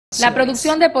La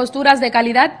producción de posturas de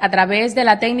calidad a través de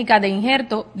la técnica de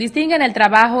injerto distinguen el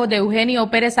trabajo de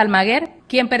Eugenio Pérez Almaguer,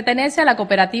 quien pertenece a la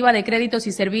Cooperativa de Créditos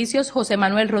y Servicios José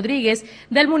Manuel Rodríguez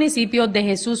del municipio de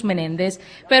Jesús Menéndez.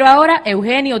 Pero ahora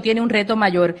Eugenio tiene un reto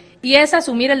mayor y es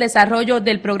asumir el desarrollo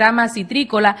del programa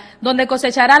citrícola, donde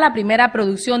cosechará la primera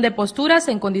producción de posturas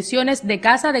en condiciones de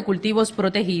casa de cultivos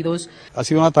protegidos. Ha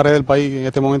sido una tarea del país que en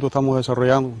este momento estamos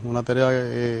desarrollando, una tarea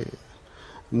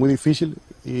muy difícil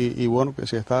y bueno, que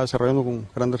se está desarrollando con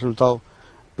grandes resultados,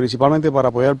 principalmente para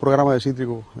apoyar el programa de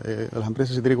cítricos, de las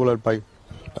empresas citrícolas del país.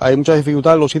 Hay muchas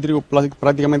dificultades, los cítricos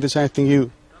prácticamente se han extinguido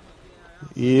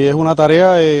y es una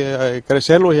tarea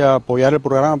crecerlos y apoyar el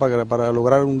programa para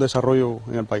lograr un desarrollo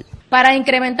en el país. Para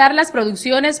incrementar las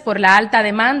producciones por la alta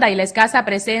demanda y la escasa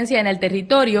presencia en el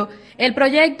territorio, el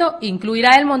proyecto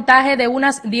incluirá el montaje de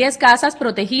unas 10 casas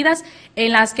protegidas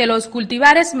en las que los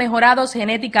cultivares mejorados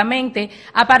genéticamente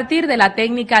a partir de la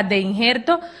técnica de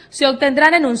injerto se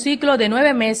obtendrán en un ciclo de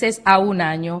 9 meses a 1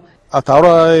 año. Hasta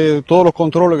ahora todos los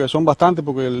controles, que son bastantes,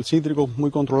 porque el cítrico es muy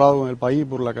controlado en el país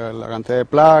por la cantidad de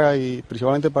plagas y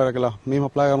principalmente para que las mismas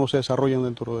plagas no se desarrollen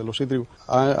dentro de los cítricos,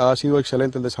 ha sido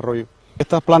excelente el desarrollo.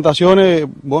 Estas plantaciones,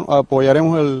 bueno,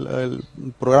 apoyaremos el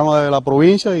programa de la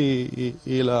provincia y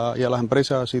a las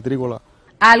empresas citrícolas.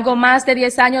 Algo más de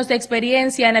 10 años de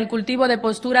experiencia en el cultivo de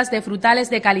posturas de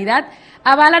frutales de calidad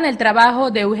avalan el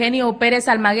trabajo de Eugenio Pérez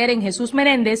Almaguer en Jesús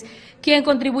Menéndez, quien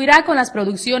contribuirá con las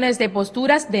producciones de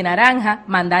posturas de naranja,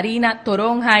 mandarina,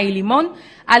 toronja y limón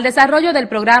al desarrollo del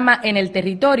programa en el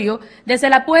territorio, desde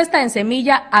la puesta en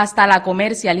semilla hasta la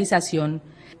comercialización.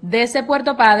 Desde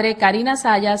Puerto Padre, Karina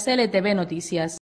Sayas, LTV Noticias.